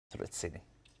Sydney.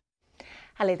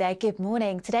 Hello there, good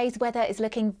morning. Today's weather is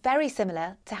looking very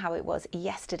similar to how it was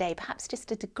yesterday, perhaps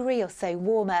just a degree or so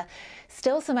warmer.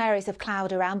 Still some areas of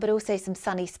cloud around, but also some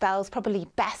sunny spells, probably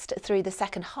best through the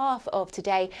second half of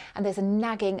today. And there's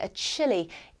a chilly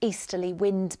easterly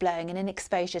wind blowing, and in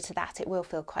exposure to that, it will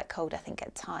feel quite cold, I think,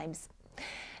 at times.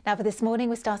 Now for this morning,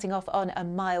 we're starting off on a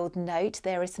mild note.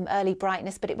 There is some early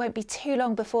brightness, but it won't be too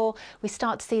long before we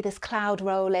start to see this cloud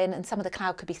roll in, and some of the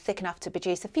cloud could be thick enough to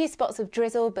produce a few spots of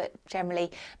drizzle, but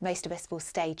generally most of us will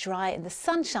stay dry and the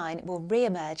sunshine will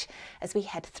re-emerge as we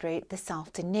head through this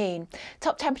afternoon.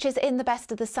 Top temperatures in the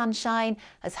best of the sunshine,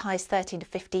 as high as 13 to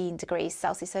 15 degrees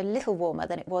Celsius, so a little warmer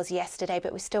than it was yesterday,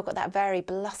 but we've still got that very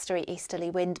blustery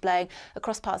easterly wind blowing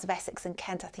across parts of Essex and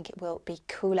Kent. I think it will be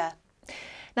cooler.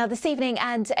 Now this evening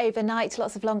and overnight,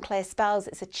 lots of long clear spells.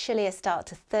 It's a chillier start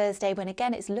to Thursday when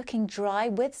again it's looking dry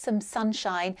with some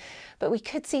sunshine, but we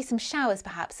could see some showers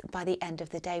perhaps by the end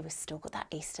of the day. We've still got that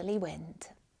easterly wind.